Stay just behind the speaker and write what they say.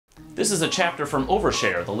This is a chapter from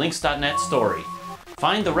Overshare, the links.net story.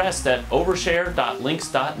 Find the rest at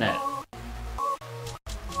overshare.links.net.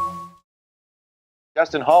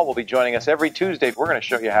 Justin Hall will be joining us every Tuesday. We're going to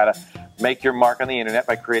show you how to make your mark on the internet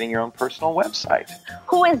by creating your own personal website.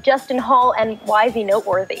 Who is Justin Hall and why is he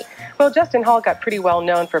noteworthy? Well, Justin Hall got pretty well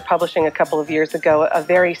known for publishing a couple of years ago a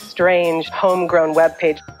very strange homegrown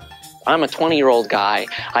webpage. I'm a 20-year-old guy.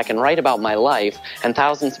 I can write about my life, and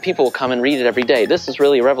thousands of people will come and read it every day. This is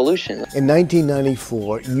really a revolution. In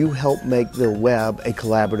 1994, you helped make the web a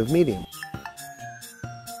collaborative medium.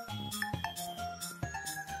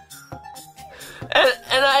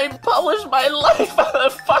 And I publish my life on the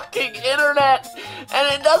fucking internet,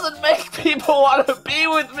 and it doesn't make people want to be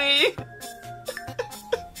with me.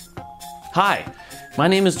 Hi, my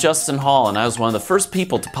name is Justin Hall, and I was one of the first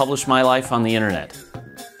people to publish my life on the internet.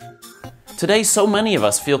 Today, so many of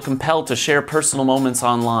us feel compelled to share personal moments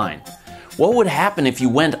online. What would happen if you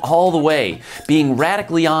went all the way, being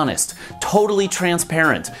radically honest, totally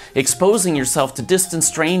transparent, exposing yourself to distant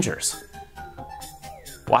strangers?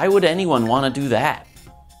 Why would anyone want to do that?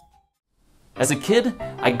 As a kid,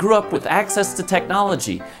 I grew up with access to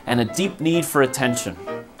technology and a deep need for attention.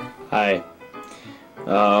 Hi.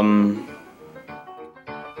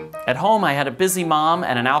 At home, I had a busy mom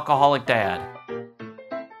and an alcoholic dad.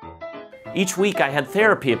 Each week, I had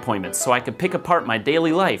therapy appointments so I could pick apart my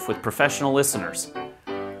daily life with professional listeners.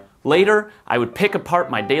 Later, I would pick apart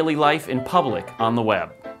my daily life in public on the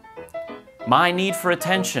web. My need for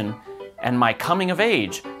attention and my coming of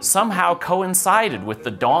age somehow coincided with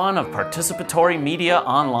the dawn of participatory media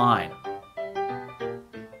online.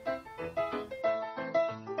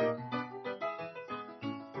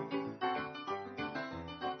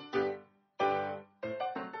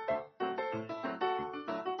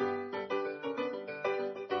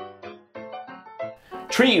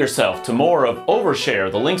 Treat yourself to more of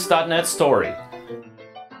Overshare, the links.net story.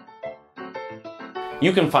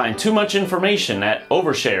 You can find too much information at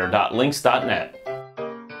overshare.links.net.